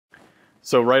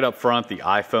So right up front, the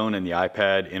iPhone and the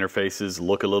iPad interfaces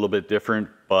look a little bit different,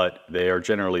 but they are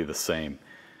generally the same.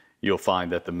 You'll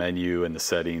find that the menu and the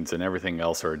settings and everything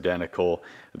else are identical.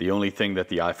 The only thing that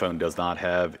the iPhone does not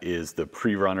have is the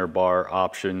pre-runner bar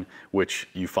option, which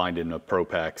you find in a Pro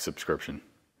Pack subscription.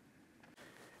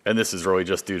 And this is really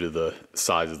just due to the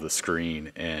size of the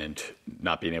screen and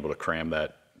not being able to cram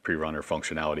that pre-runner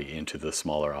functionality into the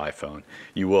smaller iPhone.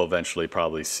 You will eventually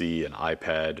probably see an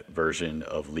iPad version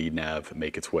of LEADNAV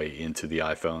make its way into the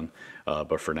iPhone,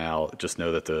 but for now, just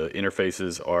know that the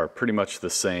interfaces are pretty much the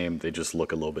same, they just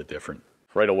look a little bit different.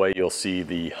 Right away, you'll see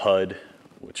the HUD,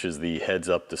 which is the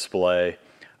heads-up display.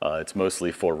 It's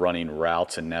mostly for running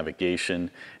routes and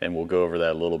navigation, and we'll go over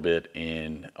that a little bit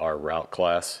in our route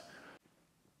class.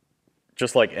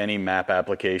 Just like any map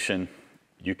application,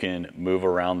 you can move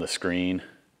around the screen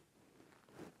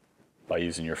by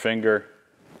using your finger.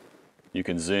 You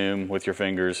can zoom with your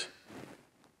fingers.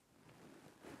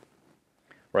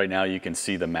 Right now you can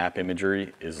see the map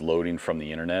imagery is loading from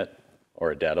the internet or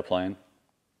a data plan.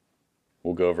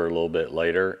 We'll go over a little bit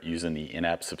later using the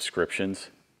in-app subscriptions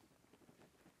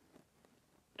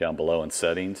down below in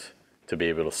settings to be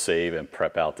able to save and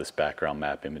prep out this background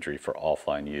map imagery for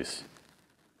offline use.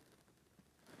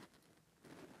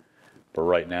 But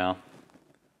right now,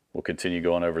 we'll continue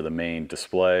going over the main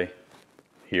display.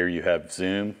 Here you have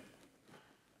zoom,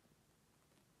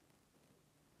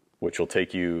 which will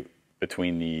take you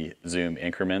between the zoom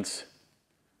increments.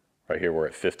 Right here we're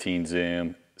at 15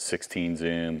 zoom, 16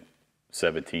 zoom,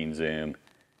 17 zoom,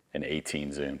 and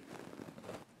 18 zoom.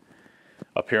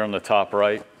 Up here on the top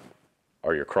right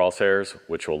are your crosshairs,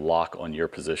 which will lock on your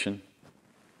position.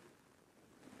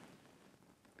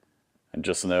 And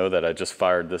just know that I just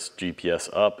fired this GPS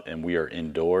up and we are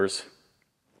indoors.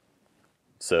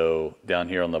 So down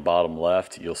here on the bottom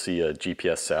left, you'll see a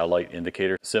GPS satellite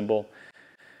indicator symbol.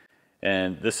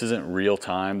 And this isn't real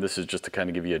time. This is just to kind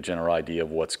of give you a general idea of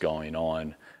what's going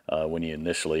on when you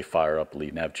initially fire up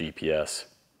LEADNAV GPS.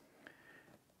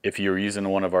 If you're using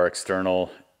one of our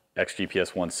external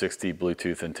XGPS 160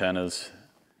 Bluetooth antennas,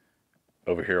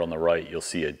 over here on the right, you'll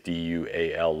see a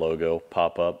DUAL logo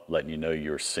pop up, letting you know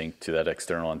you're synced to that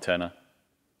external antenna.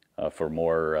 For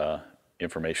more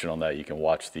information on that, you can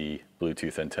watch the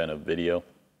Bluetooth antenna video.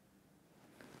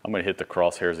 I'm going to hit the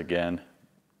crosshairs again.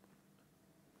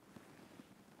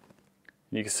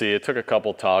 You can see it took a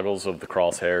couple toggles of the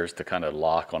crosshairs to kind of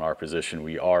lock on our position.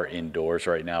 We are indoors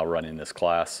right now running this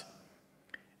class,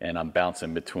 and I'm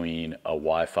bouncing between a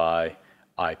Wi-Fi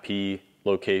IP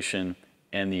location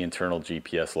and the internal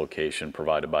GPS location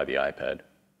provided by the iPad.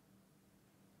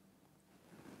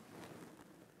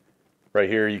 Right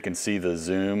here you can see the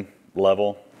zoom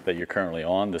level that you're currently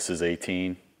on. This is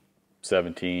 18,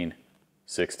 17,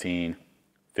 16,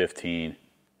 15,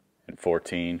 and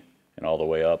 14, and all the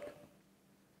way up.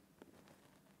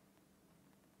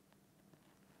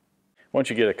 Once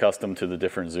you get accustomed to the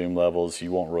different zoom levels,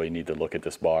 you won't really need to look at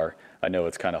this bar. I know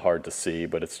it's kind of hard to see,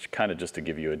 but it's kind of just to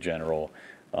give you a general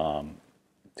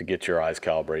to get your eyes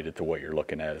calibrated to what you're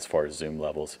looking at as far as zoom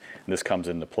levels. And this comes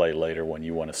into play later when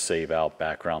you want to save out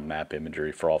background map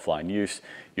imagery for offline use.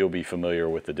 You'll be familiar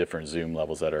with the different zoom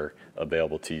levels that are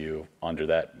available to you under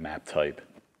that map type.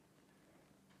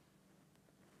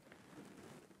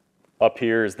 Up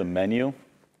here is the menu,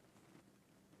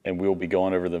 and we'll be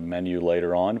going over the menu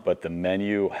later on, but the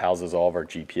menu houses all of our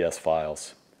GPS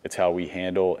files. It's how we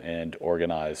handle and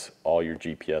organize all your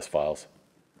GPS files.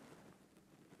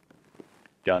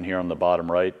 Down here on the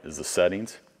bottom right is the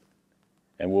settings,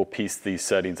 and we'll piece these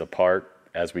settings apart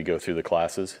as we go through the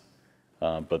classes.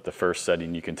 But the first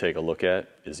setting you can take a look at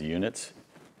is units.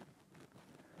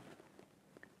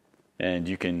 And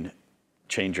you can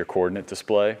change your coordinate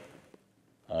display,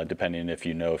 depending if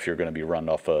you know if you're going to be run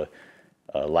off a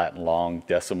Latin long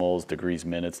decimals, degrees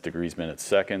minutes,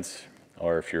 seconds,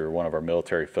 or if you're one of our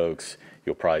military folks,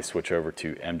 you'll probably switch over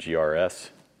to MGRS,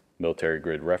 Military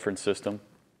Grid Reference System.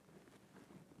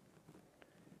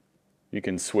 You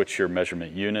can switch your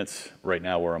measurement units. Right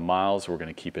now we're in miles. We're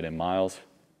going to keep it in miles.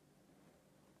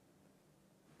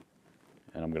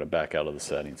 And I'm going to back out of the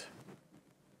settings.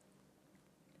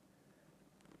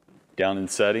 Down in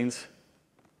settings,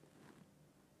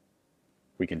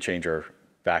 we can change our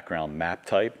background map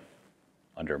type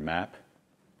under map.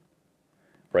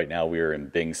 Right now we are in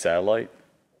Bing satellite.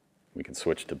 We can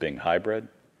switch to Bing hybrid.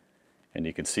 And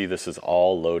you can see this is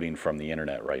all loading from the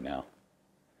internet right now.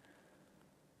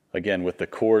 Again, with the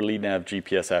core LEADNAV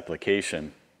GPS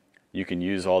application, you can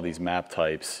use all these map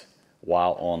types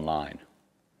while online.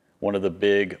 One of the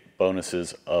big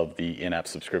bonuses of the in-app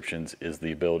subscriptions is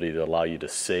the ability to allow you to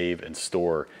save and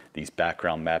store these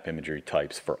background map imagery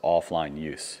types for offline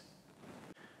use.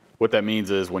 What that means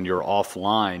is when you're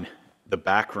offline, the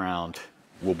background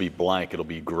will be blank, it'll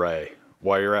be gray.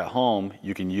 While you're at home,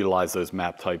 you can utilize those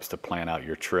map types to plan out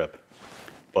your trip.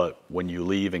 But when you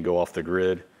leave and go off the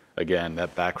grid, again,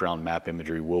 that background map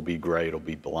imagery will be gray, it'll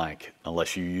be blank,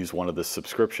 unless you use one of the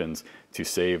subscriptions to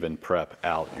save and prep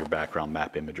out your background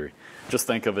map imagery. Just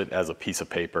think of it as a piece of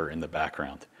paper in the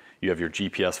background. You have your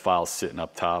GPS files sitting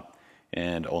up top,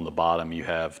 and on the bottom you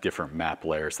have different map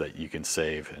layers that you can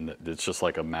save, and it's just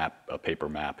like a map, a paper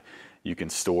map. You can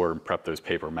store and prep those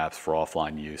paper maps for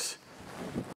offline use.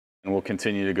 And we'll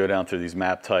continue to go down through these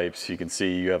map types. You can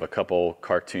see you have a couple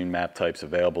cartoon map types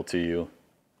available to you.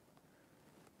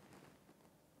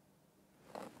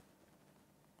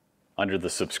 Under the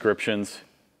subscriptions,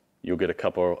 you'll get a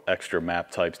couple extra map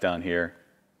types down here.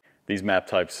 These map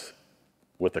types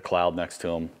with the cloud next to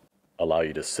them allow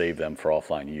you to save them for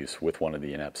offline use with one of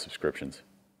the in-app subscriptions.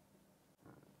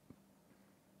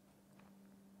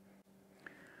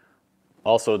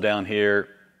 Also down here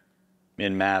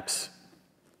in maps,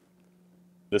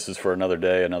 this is for another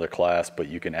day, another class, but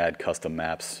you can add custom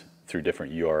maps through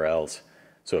different URLs.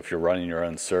 So if you're running your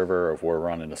own server, or if we're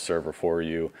running a server for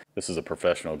you, this is a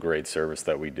professional grade service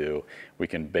that we do. We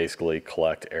can basically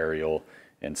collect aerial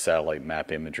and satellite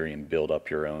map imagery and build up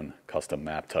your own custom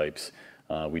map types.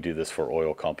 We do this for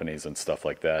oil companies and stuff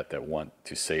like that that want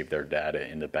to save their data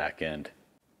in the back end.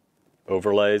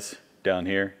 Overlays down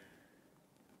here.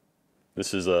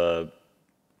 This is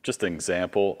just an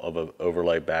example of an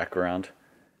overlay background.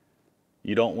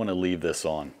 You don't want to leave this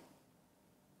on.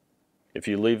 If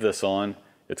you leave this on,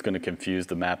 it's going to confuse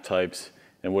the map types,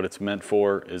 and what it's meant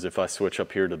for is if I switch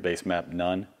up here to base map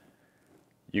none,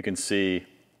 you can see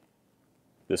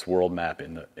this world map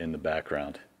in the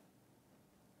background.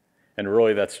 And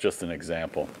really that's just an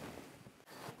example.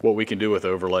 What we can do with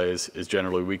overlays is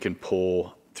generally we can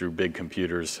pull through big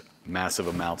computers massive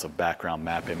amounts of background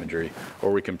map imagery,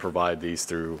 or we can provide these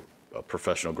through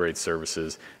professional grade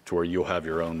services to where you'll have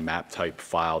your own map type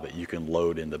file that you can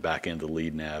load in the back end of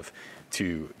LeadNav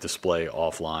to display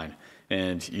offline.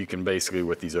 And you can basically,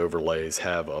 with these overlays,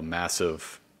 have a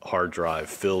massive hard drive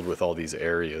filled with all these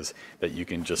areas that you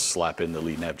can just slap in the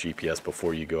LEADNAV GPS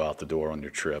before you go out the door on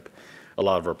your trip. A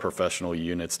lot of our professional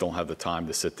units don't have the time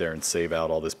to sit there and save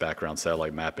out all this background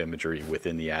satellite map imagery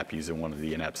within the app using one of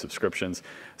the in-app subscriptions.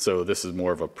 So this is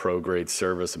more of a pro-grade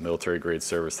service, a military-grade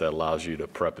service that allows you to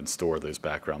prep and store those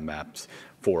background maps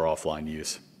for offline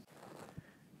use.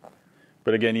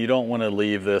 But again, you don't want to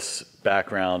leave this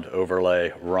background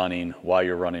overlay running while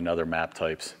you're running other map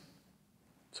types.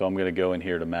 So I'm going to go in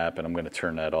here to map and I'm going to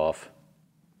turn that off.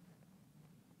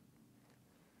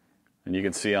 And you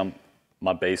can see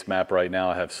my base map right now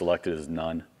I have selected as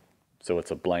none, so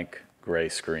it's a blank gray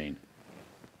screen.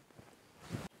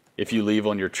 If you leave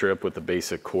on your trip with the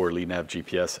basic core LEADNAV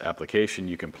GPS application,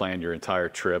 you can plan your entire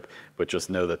trip, but just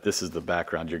know that this is the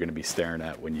background you're going to be staring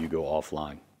at when you go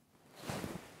offline.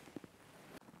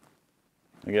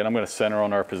 Again, I'm going to center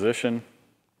on our position.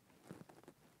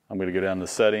 I'm going to go down to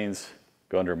settings,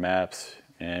 go under maps,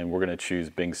 and we're going to choose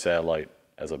Bing Satellite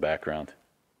as a background.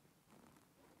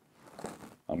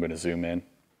 I'm going to zoom in.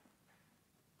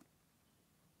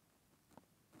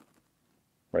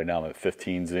 Right now I'm at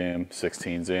 15 zoom,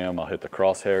 16 zoom. I'll hit the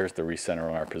crosshairs to recenter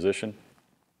on our position.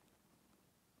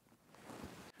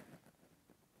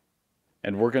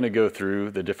 And we're going to go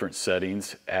through the different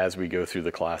settings as we go through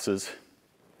the classes.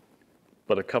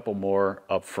 But a couple more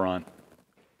up front.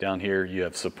 Down here you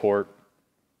have support.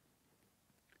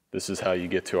 This is how you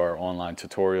get to our online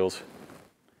tutorials.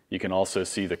 You can also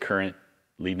see the current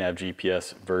LEADNAV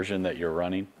GPS version that you're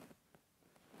running.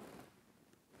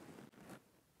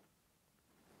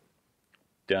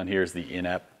 Down here is the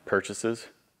in-app purchases.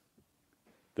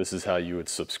 This is how you would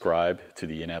subscribe to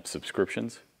the in-app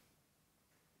subscriptions.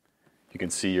 You can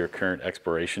see your current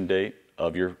expiration date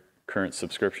of your current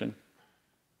subscription.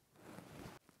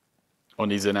 On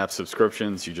these in-app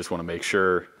subscriptions, you just want to make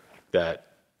sure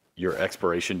that your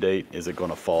expiration date isn't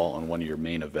going to fall on one of your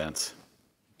main events.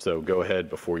 So go ahead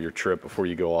before your trip, before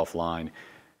you go offline,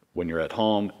 when you're at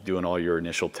home doing all your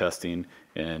initial testing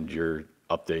and your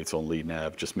updates on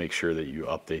LEADNAV, just make sure that you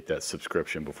update that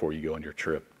subscription before you go on your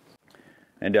trip.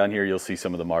 And down here you'll see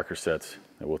some of the marker sets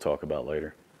that we'll talk about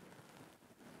later.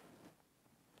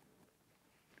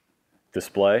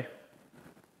 Display.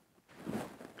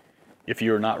 If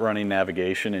you're not running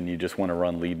navigation and you just want to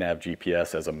run LEADNAV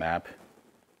GPS as a map,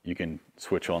 you can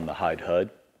switch on the hide HUD.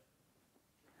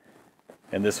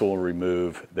 And this will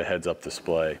remove the heads-up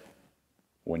display.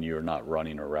 when you're not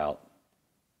running a route.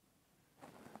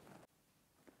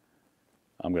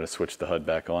 I'm going to switch the HUD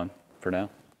back on for now.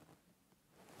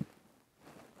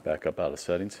 Back up out of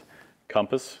settings.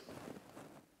 Compass.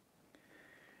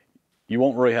 You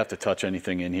won't really have to touch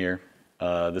anything in here.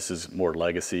 This is more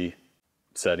legacy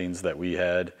settings that we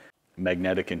had.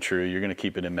 Magnetic and true, you're going to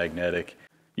keep it in magnetic.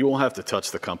 You won't have to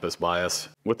touch the compass bias.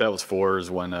 What that was for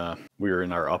is when we were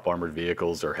in our up armored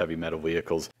vehicles or heavy metal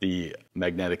vehicles, the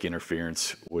magnetic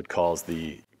interference would cause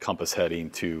the compass heading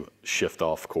to shift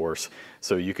off course.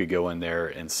 So you could go in there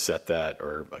and set that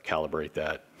or calibrate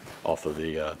that off of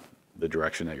the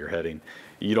direction that you're heading.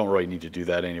 You don't really need to do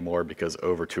that anymore because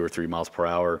over 2 or 3 miles per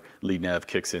hour, LEADNAV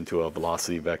kicks into a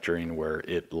velocity vectoring where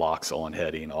it locks on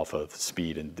heading off of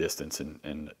speed and distance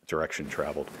and direction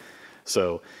traveled.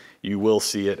 So you will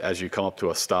see it as you come up to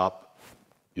a stop.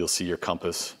 You'll see your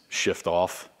compass shift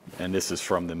off, and this is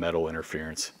from the metal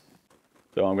interference.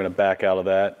 So I'm going to back out of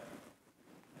that.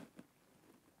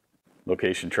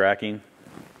 Location tracking.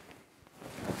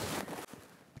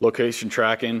 Location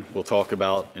tracking we'll talk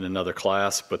about in another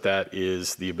class, but that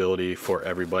is the ability for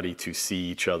everybody to see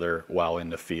each other while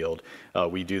in the field.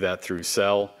 We do that through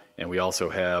cell, and we also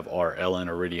have our LN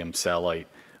Iridium satellite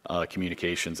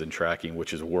communications and tracking,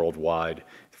 which is worldwide,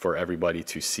 for everybody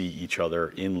to see each other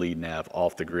in LEADNAV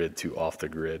off the grid to off the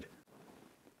grid.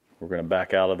 We're going to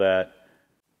back out of that.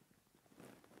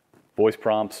 Voice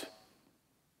prompts.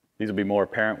 These will be more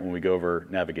apparent when we go over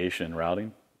navigation and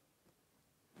routing.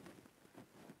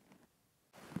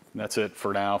 And that's it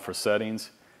for now for settings.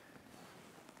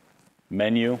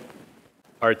 Menu.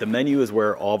 All right, the menu is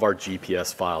where all of our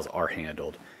GPS files are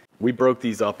handled. We broke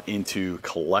these up into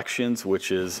collections,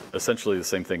 which is essentially the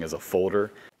same thing as a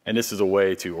folder. And this is a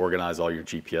way to organize all your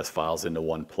GPS files into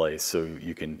one place so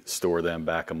you can store them,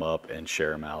 back them up, and share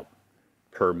them out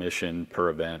per mission, per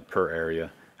event, per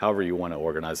area. However you want to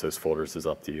organize those folders is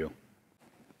up to you.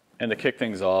 And to kick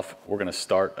things off, we're going to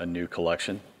start a new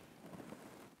collection,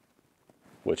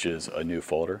 which is a new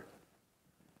folder.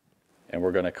 And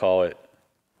we're going to call it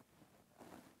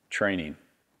Training.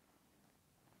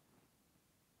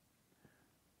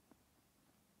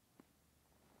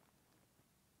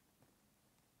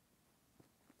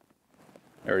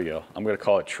 There we go. I'm going to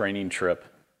call it Training Trip.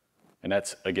 And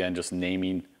that's, again, just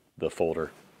naming the folder.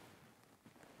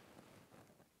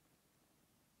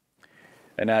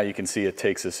 And now you can see it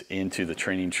takes us into the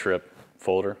Training Trip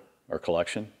folder or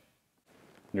collection. And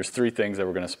there's 3 things that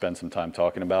we're going to spend some time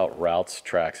talking about: routes,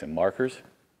 tracks, and markers.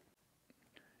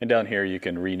 And down here you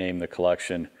can rename the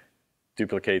collection,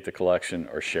 duplicate the collection,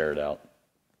 or share it out.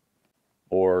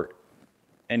 Or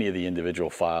any of the individual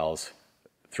files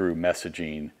through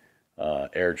messaging,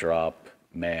 airdrop,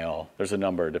 mail. There's a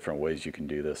number of different ways you can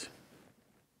do this.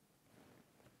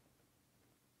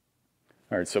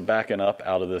 All right, so backing up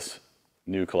out of this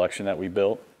new collection that we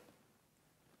built,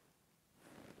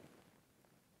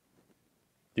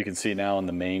 you can see now in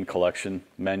the main collection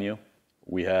menu,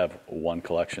 we have one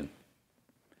collection.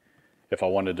 If I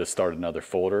wanted to start another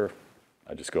folder,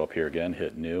 I just go up here again,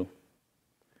 hit new,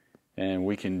 and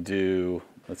we can do,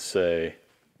 let's say,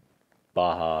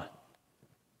 Baja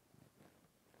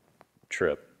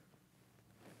Trip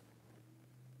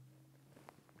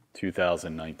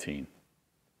 2019.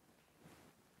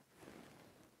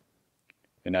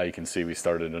 And now you can see we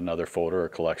started another folder or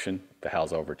collection to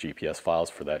house all of our GPS files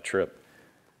for that trip.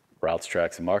 Routes,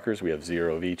 tracks, and markers, we have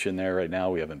 0 of each in there right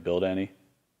now. We haven't built any.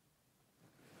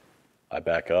 I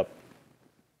back up.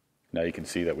 Now you can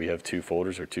see that we have 2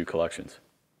 folders or 2 collections.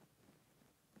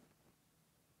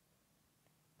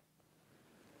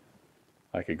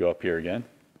 I could go up here again.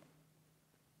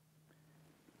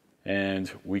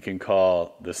 And we can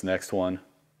call this next one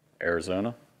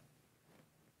Arizona.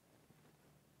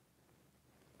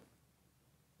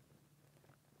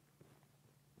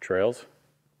 Trails.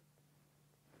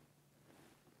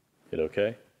 Hit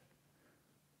OK.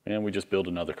 And we just build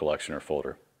another collection or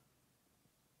folder.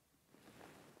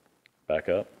 Back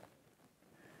up.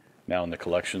 Now in the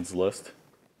collections list,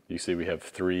 you see we have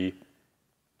 3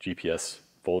 GPS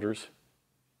folders: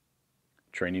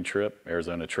 Training Trip,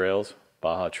 Arizona Trails,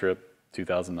 Baja Trip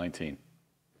 2019.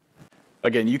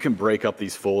 Again, you can break up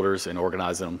these folders and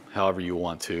organize them however you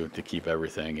want to keep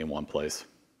everything in one place.